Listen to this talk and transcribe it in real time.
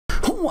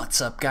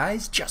What's up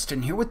guys,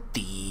 Justin here with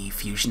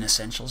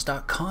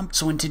thefusionessentials.com.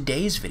 So in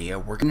today's video,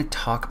 we're going to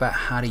talk about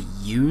how to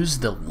use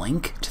the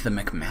link to the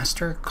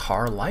McMaster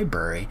Carr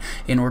library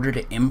in order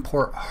to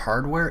import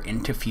hardware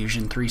into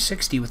Fusion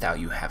 360 without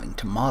you having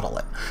to model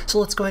it. So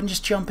let's go ahead and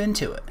just jump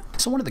into it.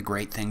 So one of the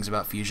great things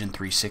about Fusion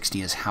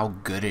 360 is how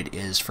good it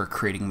is for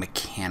creating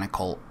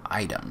mechanical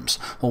items.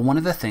 Well, one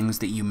of the things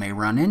that you may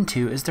run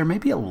into is there may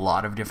be a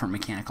lot of different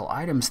mechanical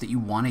items that you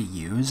want to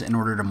use in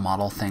order to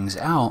model things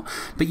out,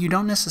 but you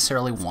don't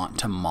necessarily want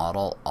to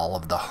model all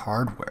of the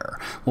hardware.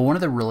 Well, one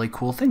of the really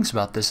cool things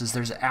about this is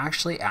there's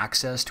actually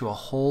access to a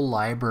whole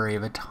library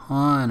of a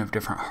ton of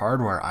different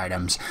hardware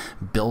items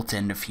built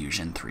into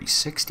Fusion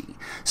 360.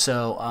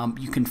 So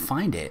you can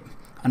find it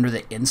under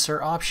the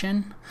Insert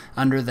option,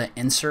 under the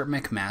Insert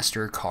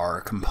McMaster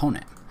Carr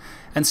component.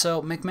 And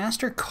so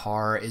McMaster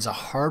Carr is a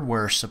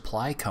hardware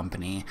supply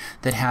company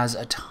that has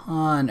a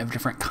ton of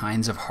different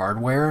kinds of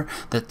hardware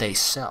that they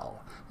sell.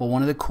 Well,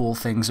 one of the cool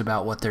things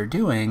about what they're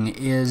doing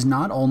is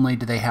not only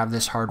do they have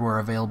this hardware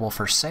available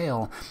for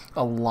sale,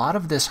 a lot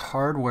of this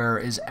hardware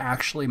is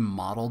actually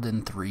modeled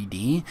in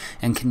 3D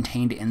and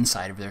contained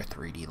inside of their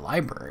 3D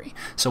library.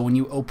 So when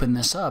you open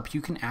this up, you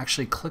can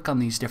actually click on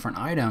these different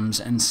items,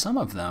 and some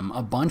of them,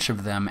 a bunch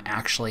of them,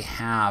 actually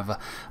have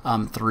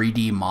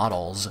 3D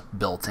models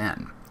built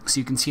in. So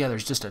you can see how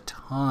there's just a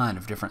ton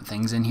of different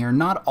things in here.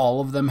 Not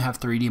all of them have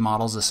 3D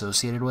models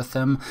associated with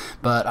them,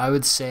 but I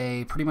would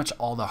say pretty much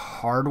all the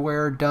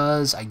hardware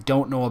does. I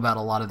don't know about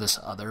a lot of this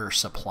other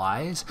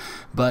supplies,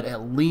 but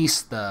at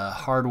least the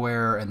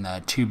hardware and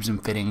the tubes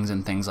and fittings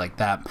and things like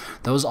that,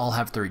 those all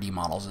have 3D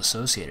models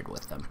associated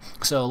with them.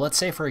 So let's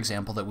say, for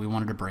example, that we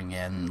wanted to bring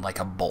in like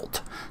a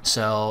bolt.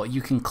 So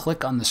you can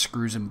click on the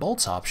screws and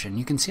bolts option.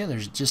 You can see how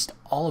there's just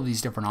all of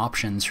these different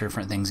options for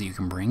different things that you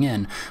can bring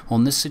in. Well,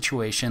 in this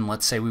situation,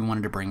 let's say we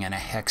wanted to bring in a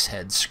hex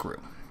head screw.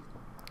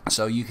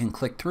 So you can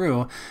click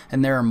through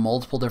and there are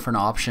multiple different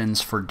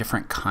options for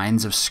different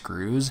kinds of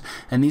screws,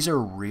 and these are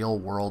real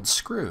world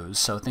screws,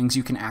 so things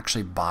you can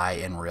actually buy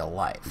in real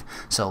life.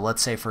 So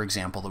let's say, for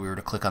example, that we were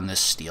to click on this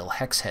steel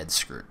hex head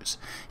screws,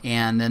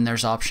 and then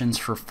there's options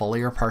for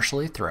fully or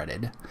partially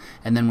threaded,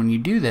 and then when you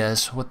do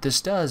this, what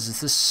this does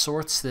is this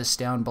sorts this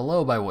down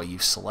below by what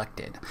you've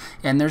selected,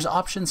 and there's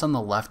options on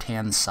the left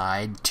hand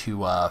side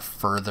to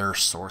further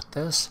sort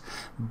this.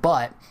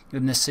 But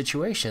in this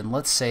situation,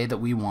 let's say that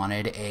we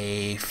wanted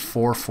a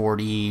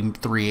 440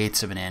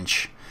 3/8 of an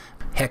inch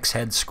hex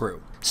head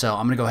screw. So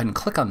I'm going to go ahead and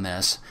click on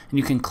this, and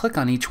you can click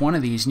on each one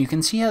of these, and you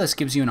can see how this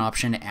gives you an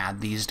option to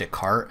add these to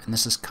cart, and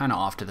this is kind of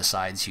off to the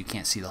side so you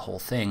can't see the whole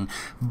thing.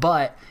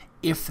 But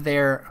if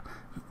they're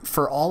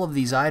for all of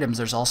these items,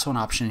 there's also an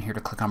option here to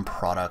click on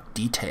product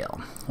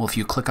detail. Well, if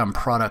you click on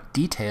product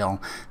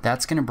detail,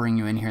 that's going to bring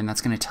you in here and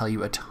that's going to tell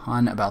you a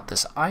ton about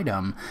this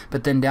item.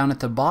 But then down at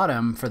the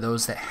bottom, for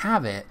those that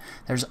have it,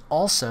 there's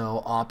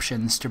also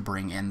options to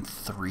bring in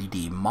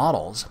 3D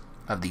models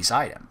of these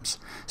items.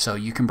 So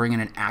you can bring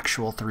in an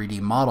actual 3D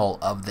model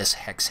of this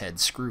hex head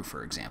screw,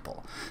 for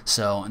example.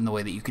 So, and the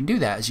way that you can do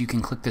that is you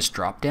can click this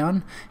drop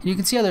down, and you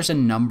can see how there's a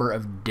number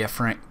of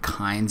different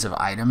kinds of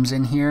items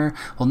in here.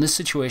 Well, in this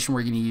situation,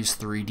 we're going to use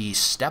 3D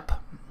step.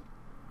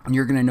 And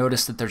you're going to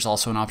notice that there's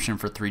also an option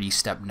for 3D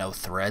step no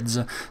threads.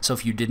 So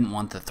if you didn't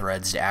want the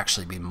threads to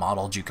actually be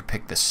modeled, you could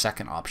pick the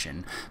second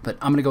option. But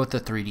I'm going to go with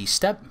the 3D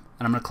step,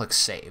 and I'm going to click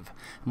save.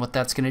 And what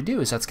that's going to do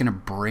is that's going to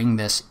bring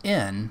this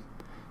in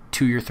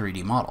to your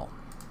 3D model.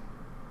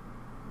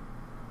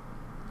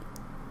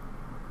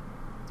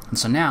 And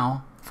so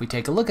now, if we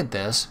take a look at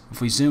this,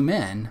 if we zoom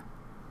in,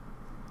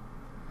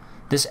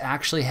 this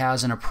actually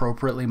has an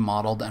appropriately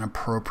modeled and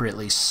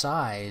appropriately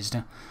sized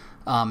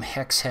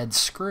hex head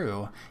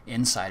screw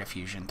inside of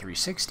Fusion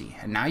 360.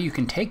 And now you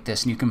can take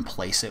this and you can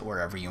place it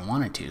wherever you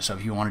wanted to. So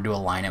if you wanted to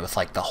align it with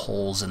like the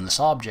holes in this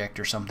object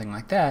or something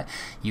like that,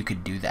 you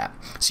could do that.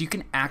 So you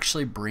can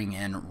actually bring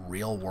in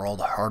real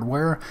world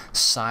hardware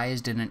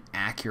sized in an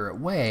accurate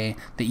way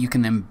that you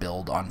can then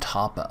build on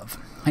top of.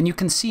 And you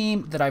can see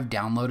that I've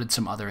downloaded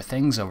some other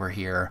things over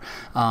here.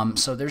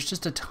 So there's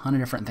just a ton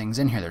of different things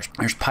in here.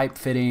 There's pipe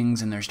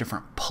fittings, and there's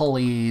different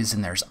pulleys,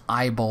 and there's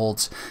eye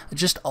bolts.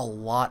 Just a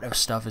lot of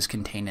stuff is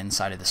contained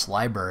inside of this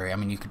library. I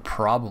mean, you could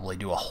probably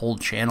do a whole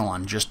channel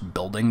on just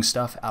building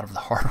stuff out of the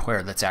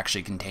hardware that's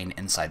actually contained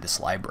inside this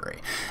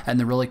library. And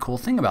the really cool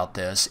thing about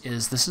this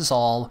is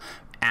all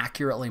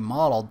accurately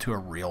modeled to a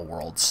real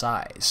world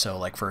size. So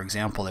like, for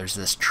example, there's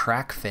this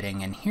track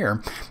fitting in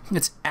here.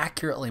 It's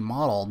accurately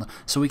modeled,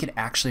 so we could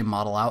actually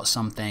model out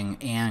something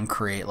and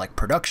create like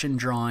production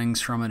drawings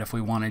from it if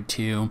we wanted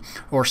to,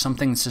 or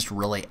something that's just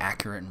really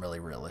accurate and really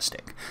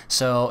realistic.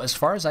 So as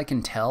far as I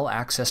can tell,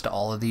 access to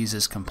all of these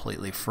is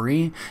completely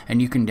free,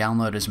 and you can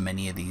download as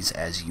many of these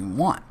as you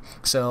want.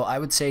 So I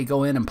would say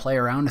go in and play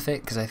around with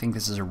it, because I think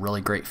this is a really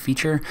great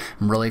feature.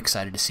 I'm really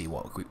excited to see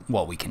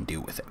what we can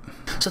do with it.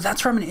 So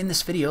that's where I'm going to end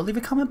this video. video, leave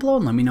a comment below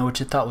and let me know what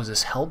you thought. Was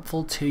this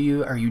helpful to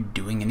you? Are you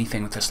doing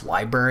anything with this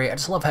library? I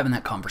just love having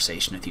that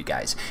conversation with you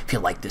guys. If you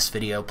like this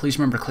video, please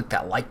remember to click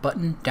that like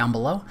button down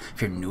below.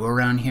 If you're new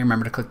around here,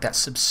 remember to click that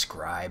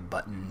subscribe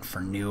button for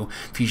new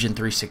Fusion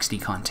 360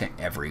 content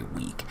every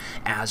week.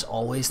 As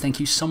always, thank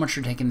you so much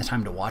for taking the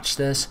time to watch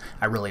this.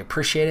 I really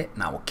appreciate it,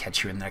 and I will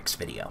catch you in the next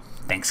video.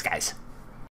 Thanks, guys.